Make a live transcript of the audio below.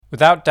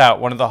Without doubt,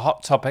 one of the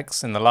hot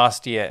topics in the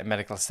last year in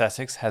medical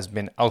aesthetics has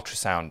been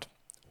ultrasound.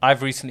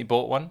 I've recently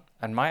bought one,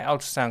 and my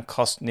ultrasound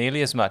cost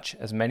nearly as much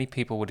as many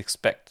people would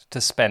expect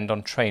to spend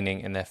on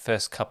training in their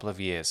first couple of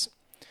years.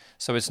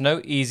 So it's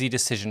no easy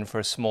decision for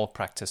a small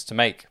practice to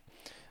make.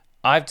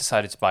 I've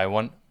decided to buy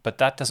one, but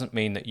that doesn't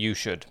mean that you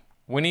should.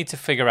 We need to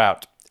figure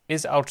out,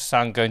 is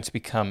ultrasound going to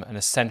become an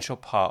essential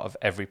part of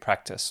every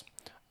practice?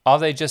 Are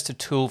they just a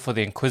tool for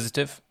the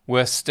inquisitive?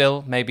 Worse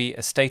still, maybe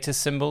a status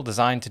symbol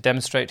designed to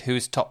demonstrate who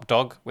is top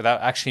dog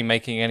without actually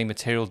making any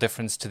material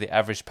difference to the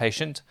average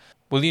patient?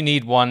 Will you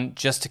need one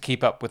just to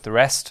keep up with the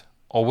rest?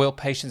 Or will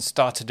patients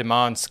start to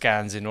demand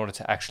scans in order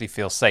to actually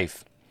feel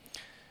safe?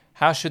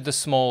 How should the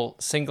small,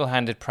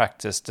 single-handed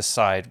practice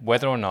decide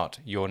whether or not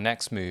your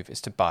next move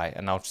is to buy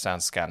an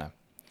ultrasound scanner?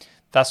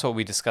 That's what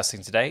we're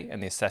discussing today in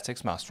the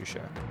Aesthetics Mastery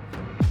Show.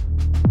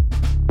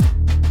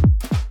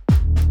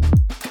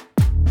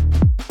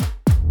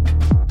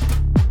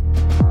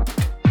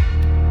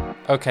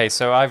 Okay,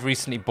 so I've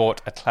recently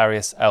bought a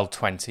Clarius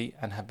L20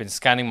 and have been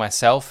scanning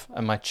myself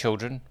and my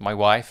children, my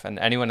wife, and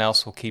anyone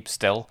else who'll keep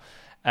still.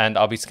 And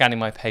I'll be scanning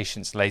my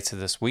patients later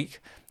this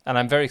week. And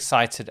I'm very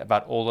excited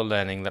about all the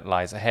learning that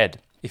lies ahead.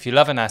 If you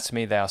love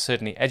anatomy, they are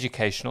certainly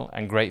educational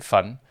and great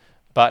fun.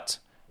 But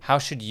how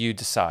should you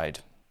decide?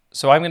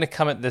 So I'm going to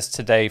come at this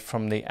today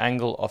from the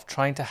angle of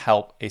trying to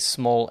help a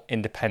small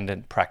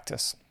independent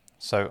practice.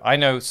 So I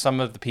know some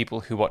of the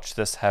people who watch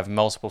this have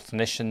multiple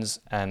clinicians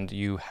and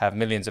you have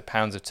millions of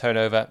pounds of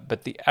turnover,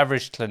 but the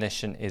average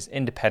clinician is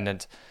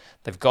independent.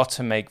 They've got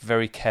to make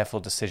very careful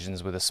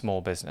decisions with a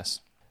small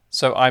business.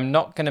 So I'm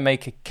not going to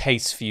make a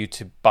case for you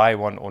to buy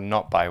one or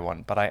not buy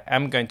one, but I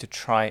am going to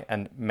try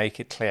and make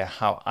it clear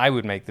how I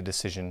would make the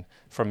decision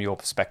from your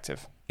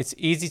perspective. It's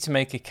easy to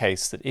make a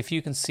case that if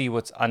you can see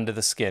what's under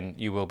the skin,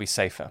 you will be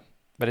safer.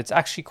 But it's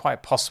actually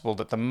quite possible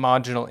that the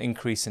marginal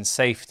increase in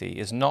safety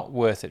is not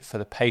worth it for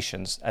the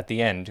patients at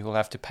the end who will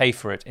have to pay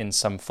for it in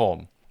some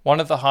form. One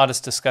of the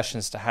hardest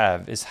discussions to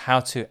have is how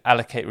to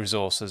allocate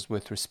resources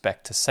with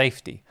respect to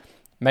safety.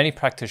 Many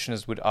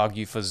practitioners would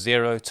argue for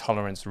zero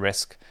tolerance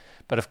risk,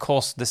 but of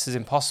course this is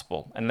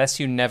impossible. Unless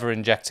you never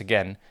inject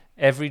again,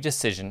 every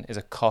decision is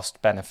a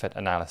cost-benefit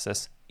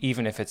analysis,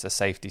 even if it's a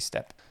safety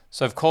step.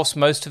 So of course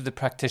most of the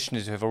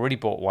practitioners who have already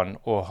bought one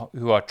or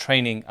who are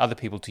training other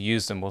people to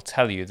use them will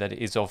tell you that it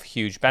is of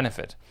huge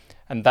benefit.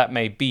 And that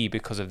may be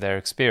because of their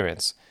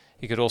experience.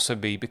 It could also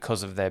be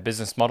because of their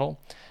business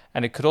model.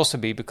 And it could also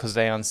be because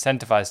they are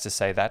incentivized to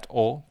say that,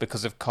 or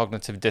because of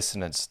cognitive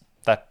dissonance,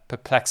 that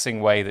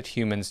perplexing way that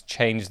humans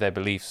change their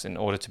beliefs in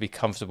order to be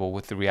comfortable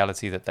with the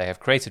reality that they have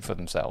created for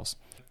themselves.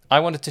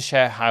 I wanted to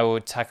share how I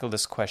would tackle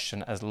this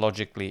question as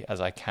logically as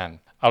I can.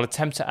 I'll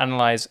attempt to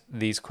analyze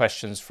these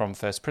questions from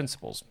first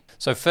principles.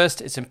 So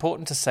first, it's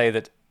important to say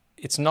that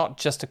it's not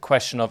just a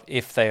question of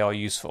if they are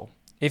useful.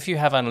 If you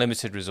have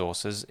unlimited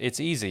resources, it's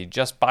easy,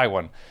 just buy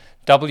one.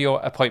 Double your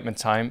appointment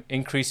time,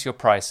 increase your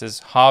prices,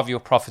 halve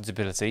your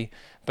profitability,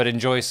 but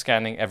enjoy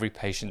scanning every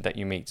patient that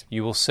you meet.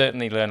 You will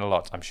certainly learn a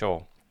lot, I'm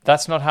sure.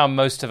 That's not how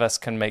most of us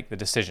can make the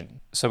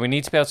decision. So we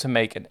need to be able to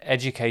make an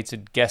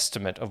educated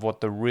guesstimate of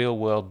what the real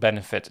world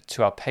benefit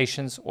to our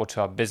patients or to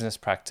our business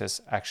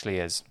practice actually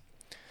is.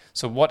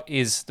 So what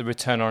is the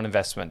return on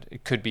investment?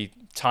 It could be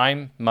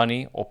time,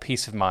 money, or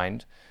peace of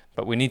mind,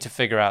 but we need to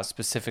figure out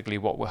specifically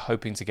what we're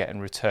hoping to get in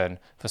return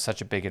for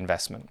such a big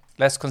investment.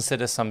 Let's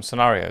consider some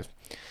scenarios.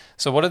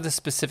 So what are the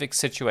specific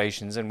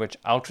situations in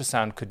which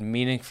ultrasound could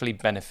meaningfully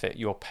benefit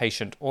your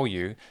patient or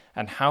you,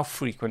 and how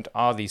frequent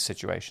are these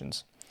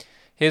situations?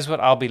 Here's what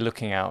I'll be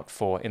looking out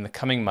for in the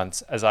coming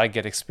months as I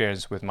get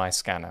experience with my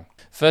scanner.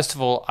 First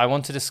of all, I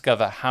want to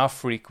discover how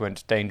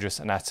frequent dangerous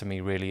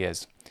anatomy really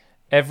is.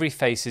 Every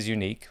face is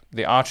unique,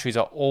 the arteries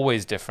are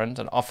always different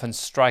and often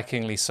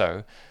strikingly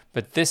so,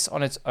 but this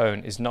on its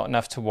own is not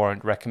enough to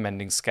warrant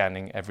recommending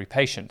scanning every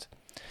patient.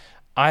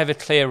 I have a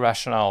clear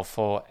rationale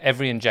for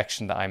every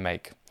injection that I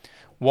make.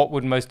 What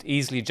would most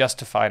easily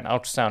justify an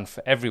ultrasound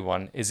for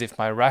everyone is if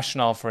my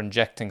rationale for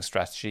injecting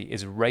strategy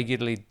is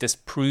regularly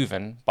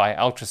disproven by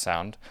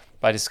ultrasound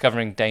by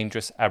discovering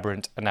dangerous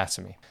aberrant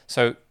anatomy.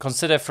 So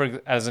consider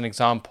as an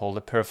example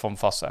the piriform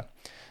fossa.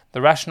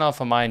 The rationale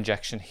for my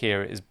injection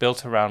here is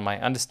built around my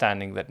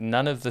understanding that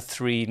none of the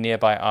three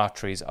nearby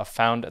arteries are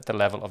found at the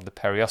level of the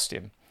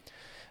periosteum.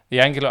 The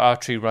angular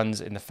artery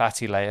runs in the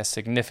fatty layer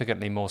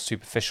significantly more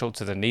superficial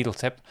to the needle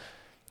tip.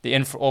 The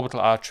infraorbital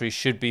artery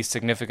should be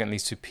significantly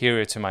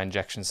superior to my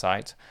injection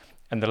site,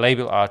 and the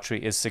labial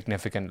artery is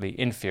significantly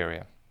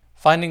inferior.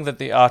 Finding that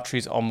the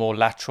arteries are more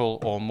lateral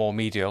or more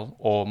medial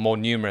or more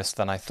numerous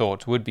than I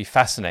thought would be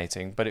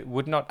fascinating, but it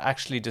would not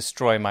actually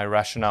destroy my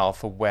rationale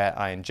for where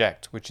I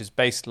inject, which is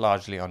based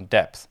largely on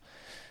depth.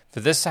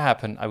 For this to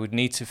happen, I would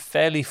need to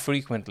fairly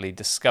frequently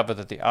discover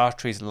that the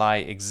arteries lie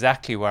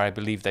exactly where I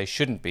believe they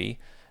shouldn't be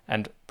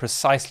and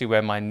precisely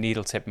where my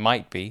needle tip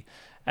might be.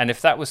 And if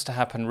that was to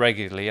happen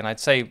regularly, and I'd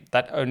say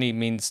that only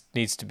needs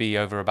to be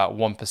over about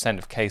 1%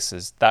 of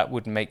cases, that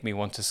would make me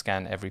want to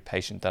scan every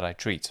patient that I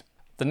treat.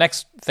 The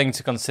next thing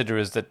to consider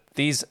is that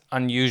these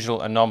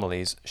unusual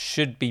anomalies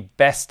should be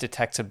best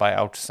detected by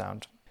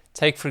ultrasound.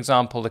 Take, for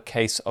example, the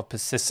case of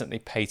persistently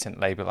patent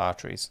labial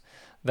arteries.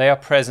 They are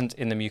present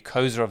in the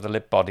mucosa of the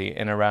lip body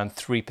in around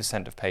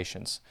 3% of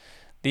patients.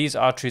 These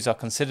arteries are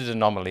considered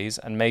anomalies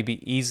and may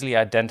be easily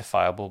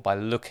identifiable by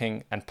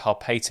looking and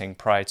palpating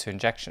prior to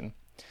injection.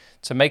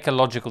 To make a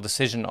logical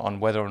decision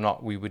on whether or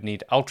not we would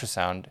need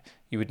ultrasound,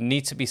 you would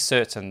need to be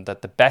certain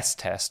that the best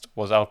test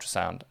was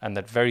ultrasound and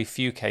that very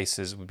few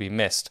cases would be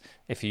missed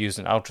if you used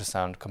an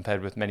ultrasound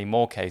compared with many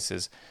more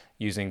cases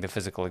using the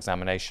physical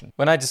examination.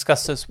 When I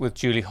discussed this with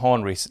Julie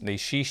Horn recently,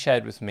 she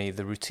shared with me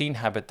the routine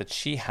habit that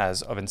she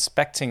has of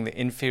inspecting the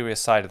inferior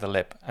side of the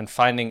lip and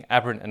finding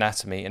aberrant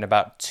anatomy in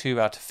about 2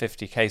 out of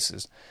 50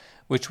 cases,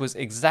 which was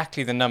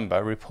exactly the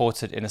number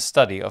reported in a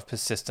study of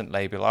persistent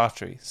labial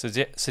artery,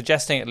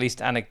 suggesting at least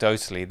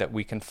anecdotally that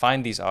we can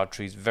find these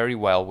arteries very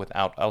well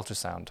without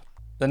ultrasound.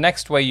 The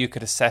next way you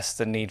could assess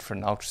the need for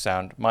an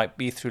ultrasound might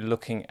be through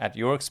looking at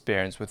your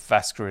experience with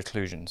vascular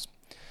occlusions.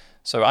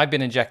 So I've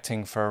been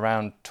injecting for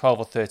around 12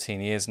 or 13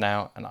 years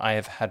now, and I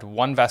have had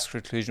one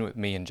vascular occlusion with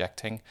me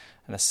injecting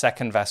and a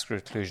second vascular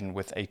occlusion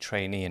with a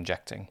trainee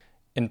injecting.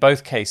 In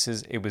both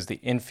cases, it was the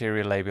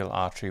inferior labial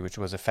artery which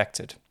was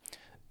affected.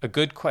 A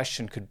good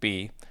question could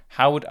be,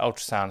 how would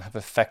ultrasound have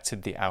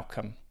affected the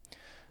outcome?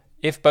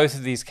 If both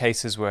of these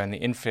cases were in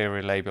the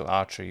inferior labial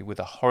artery with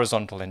a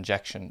horizontal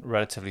injection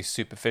relatively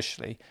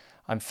superficially,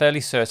 I'm fairly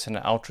certain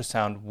an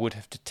ultrasound would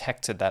have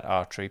detected that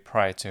artery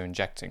prior to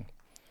injecting.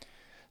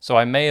 So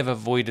I may have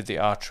avoided the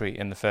artery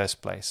in the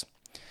first place.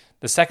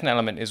 The second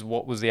element is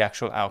what was the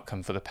actual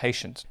outcome for the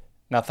patient.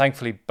 Now,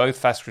 thankfully,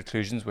 both vascular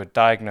occlusions were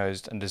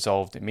diagnosed and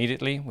dissolved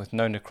immediately with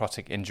no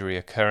necrotic injury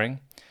occurring.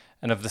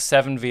 And of the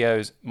 7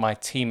 VOs my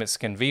team at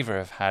SkinViva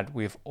have had,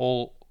 we have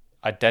all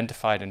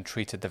identified and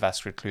treated the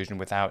vascular occlusion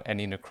without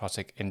any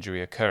necrotic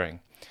injury occurring.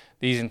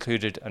 These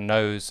included a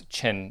nose,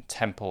 chin,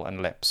 temple,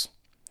 and lips.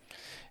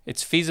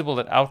 It's feasible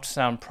that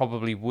ultrasound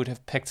probably would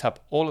have picked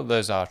up all of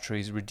those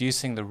arteries,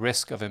 reducing the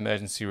risk of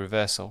emergency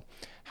reversal.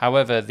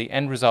 However, the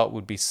end result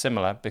would be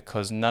similar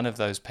because none of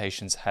those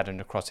patients had a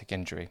necrotic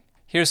injury.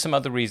 Here are some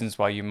other reasons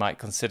why you might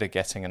consider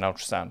getting an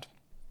ultrasound.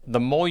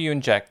 The more you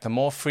inject, the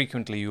more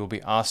frequently you will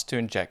be asked to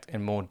inject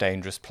in more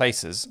dangerous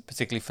places,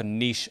 particularly for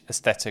niche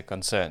aesthetic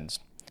concerns.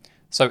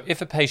 So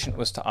if a patient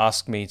was to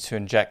ask me to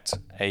inject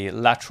a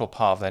lateral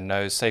part of their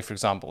nose, say for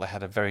example they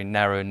had a very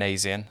narrow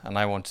nasion and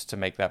I wanted to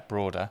make that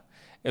broader,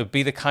 it would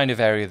be the kind of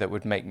area that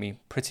would make me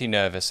pretty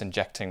nervous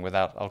injecting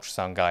without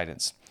ultrasound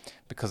guidance,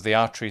 because the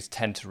arteries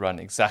tend to run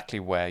exactly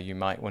where you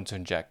might want to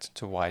inject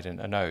to widen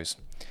a nose.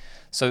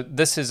 So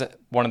this is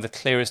one of the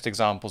clearest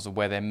examples of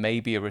where there may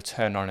be a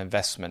return on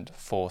investment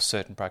for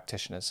certain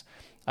practitioners.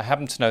 I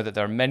happen to know that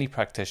there are many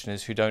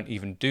practitioners who don't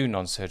even do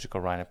non-surgical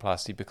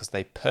rhinoplasty because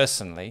they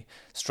personally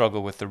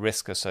struggle with the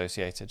risk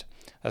associated.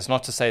 That's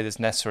not to say there's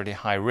necessarily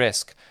high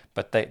risk,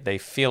 but they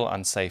feel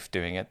unsafe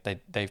doing it.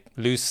 They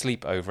lose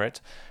sleep over it.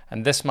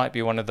 And this might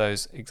be one of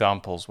those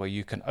examples where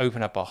you can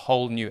open up a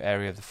whole new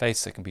area of the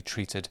face that can be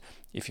treated.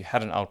 If you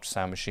had an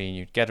ultrasound machine,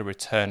 you'd get a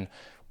return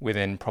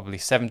within probably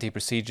 70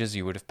 procedures.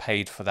 You would have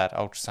paid for that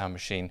ultrasound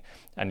machine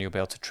and you'll be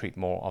able to treat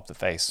more of the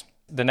face.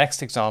 The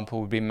next example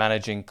would be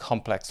managing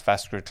complex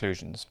vascular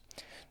occlusions.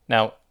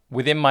 Now,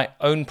 within my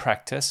own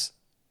practice,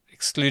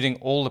 excluding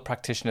all the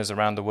practitioners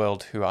around the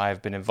world who I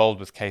have been involved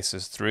with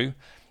cases through,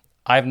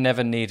 I've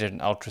never needed an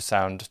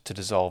ultrasound to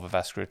dissolve a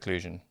vascular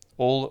occlusion.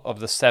 All of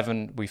the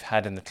 7 we've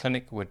had in the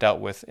clinic were dealt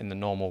with in the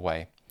normal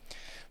way.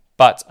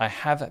 But I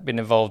have been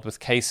involved with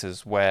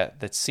cases where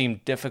it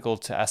seemed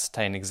difficult to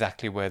ascertain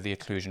exactly where the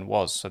occlusion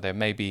was. So there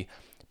may be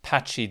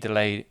patchy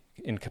delay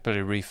in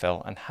capillary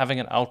refill, and having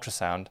an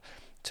ultrasound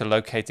to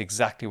locate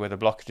exactly where the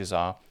blockages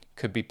are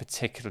could be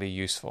particularly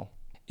useful.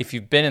 If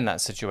you've been in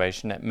that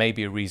situation, it may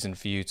be a reason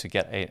for you to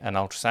get an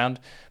ultrasound,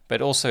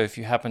 but also if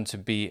you happen to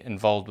be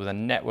involved with a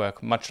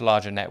network, much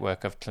larger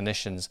network of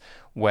clinicians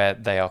where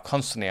they are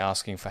constantly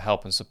asking for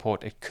help and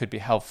support, it could be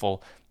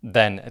helpful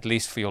then, at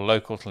least for your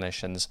local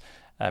clinicians,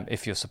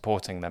 if you're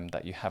supporting them,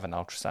 that you have an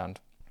ultrasound.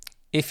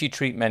 If you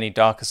treat many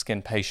darker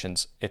skin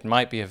patients, it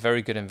might be a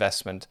very good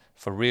investment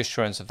for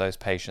reassurance of those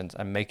patients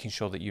and making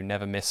sure that you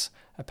never miss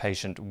a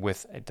patient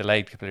with a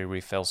delayed capillary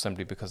refill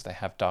simply because they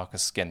have darker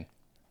skin.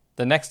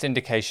 The next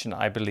indication,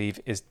 I believe,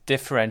 is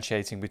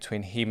differentiating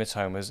between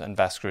hematomas and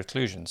vascular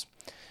occlusions.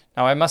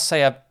 Now, I must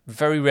say I've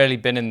very rarely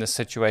been in this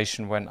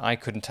situation when I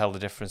couldn't tell the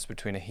difference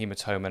between a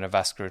hematoma and a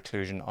vascular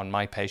occlusion on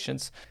my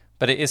patients,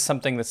 but it is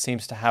something that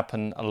seems to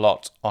happen a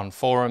lot on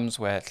forums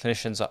where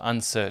clinicians are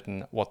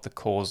uncertain what the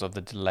cause of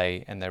the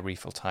delay in their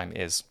refill time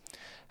is.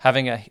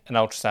 Having an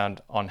ultrasound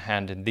on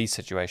hand in these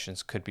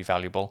situations could be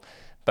valuable,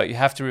 but you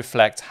have to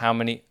reflect how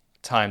many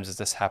times has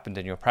this happened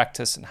in your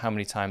practice and how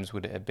many times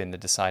would it have been the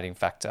deciding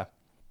factor.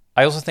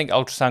 I also think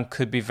ultrasound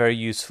could be very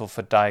useful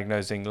for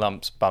diagnosing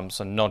lumps,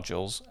 bumps and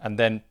nodules and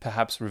then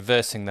perhaps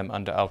reversing them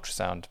under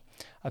ultrasound.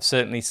 I've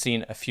certainly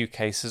seen a few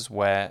cases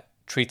where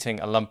treating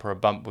a lump or a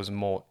bump was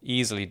more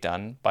easily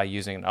done by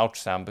using an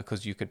ultrasound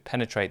because you could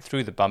penetrate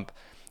through the bump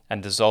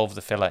and dissolve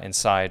the filler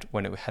inside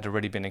when it had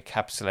already been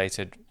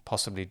encapsulated,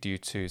 possibly due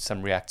to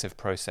some reactive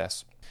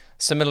process.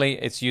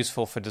 Similarly, it's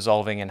useful for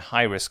dissolving in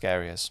high-risk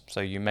areas.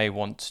 So you may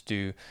want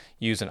to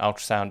use an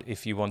ultrasound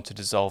if you want to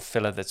dissolve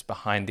filler that's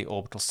behind the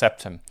orbital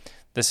septum.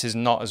 This is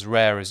not as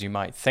rare as you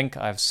might think.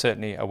 I'm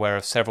certainly aware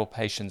of several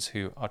patients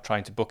who are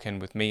trying to book in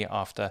with me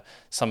after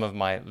some of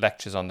my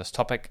lectures on this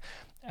topic,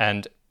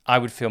 and I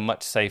would feel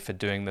much safer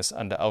doing this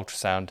under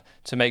ultrasound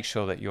to make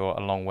sure that you're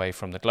a long way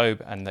from the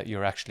globe and that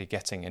you're actually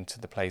getting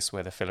into the place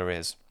where the filler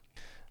is.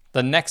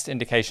 The next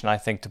indication I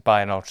think to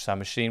buy an ultrasound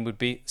machine would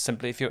be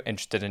simply if you're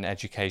interested in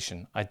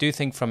education. I do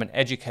think from an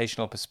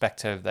educational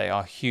perspective they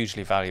are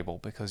hugely valuable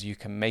because you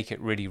can make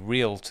it really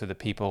real to the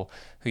people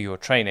who you're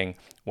training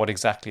what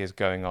exactly is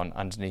going on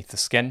underneath the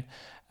skin.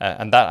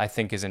 And that I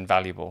think is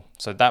invaluable.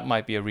 So that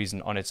might be a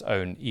reason on its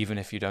own, even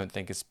if you don't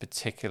think it's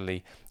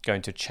particularly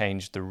going to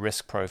change the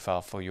risk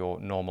profile for your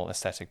normal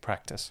aesthetic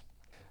practice.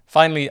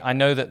 Finally, I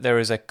know that there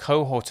is a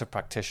cohort of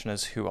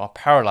practitioners who are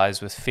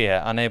paralyzed with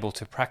fear, unable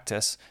to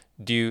practice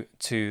due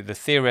to the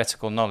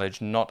theoretical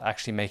knowledge not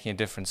actually making a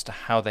difference to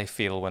how they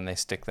feel when they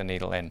stick the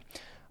needle in.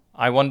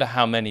 I wonder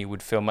how many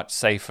would feel much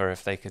safer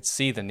if they could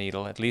see the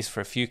needle, at least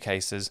for a few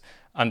cases,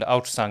 under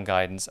ultrasound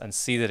guidance and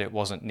see that it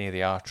wasn't near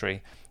the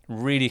artery,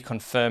 really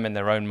confirm in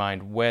their own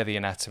mind where the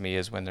anatomy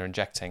is when they're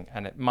injecting,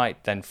 and it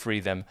might then free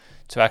them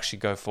to actually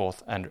go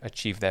forth and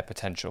achieve their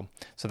potential.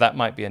 So that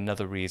might be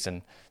another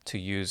reason to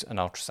use an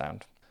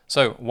ultrasound.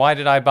 So why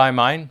did I buy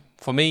mine?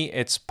 For me,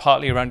 it's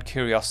partly around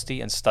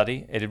curiosity and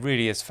study. It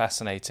really is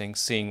fascinating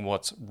seeing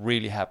what's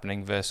really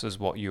happening versus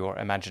what you're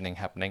imagining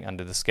happening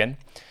under the skin.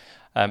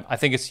 I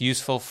think it's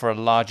useful for a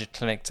larger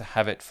clinic to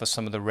have it for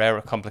some of the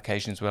rarer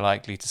complications we're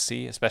likely to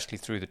see, especially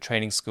through the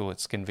training school at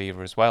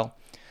SkinViva as well.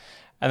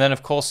 And then,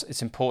 of course,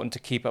 it's important to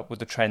keep up with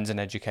the trends in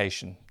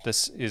education.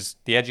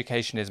 The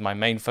education is my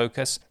main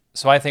focus.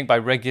 So I think by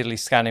regularly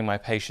scanning my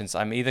patients,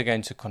 I'm either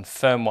going to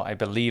confirm what I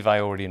believe I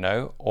already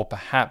know, or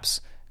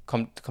perhaps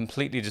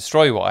completely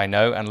destroy what I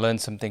know and learn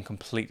something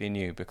completely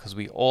new, because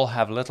we all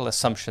have little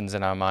assumptions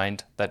in our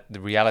mind that the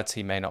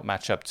reality may not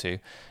match up to,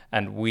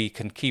 and we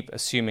can keep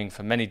assuming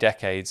for many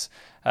decades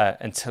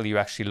until you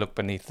actually look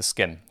beneath the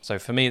skin. So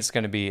for me, it's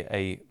going to be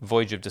a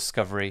voyage of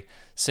discovery,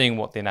 seeing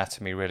what the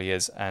anatomy really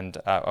is, and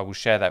I will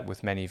share that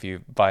with many of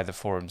you via the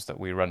forums that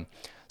we run.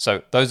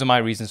 So those are my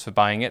reasons for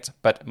buying it,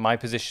 but my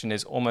position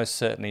is almost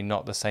certainly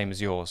not the same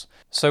as yours.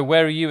 So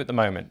where are you at the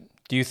moment?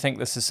 Do you think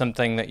this is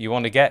something that you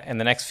want to get in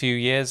the next few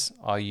years?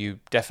 Are you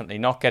definitely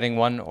not getting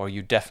one, or are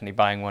you definitely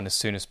buying one as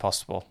soon as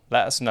possible?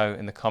 Let us know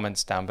in the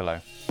comments down below.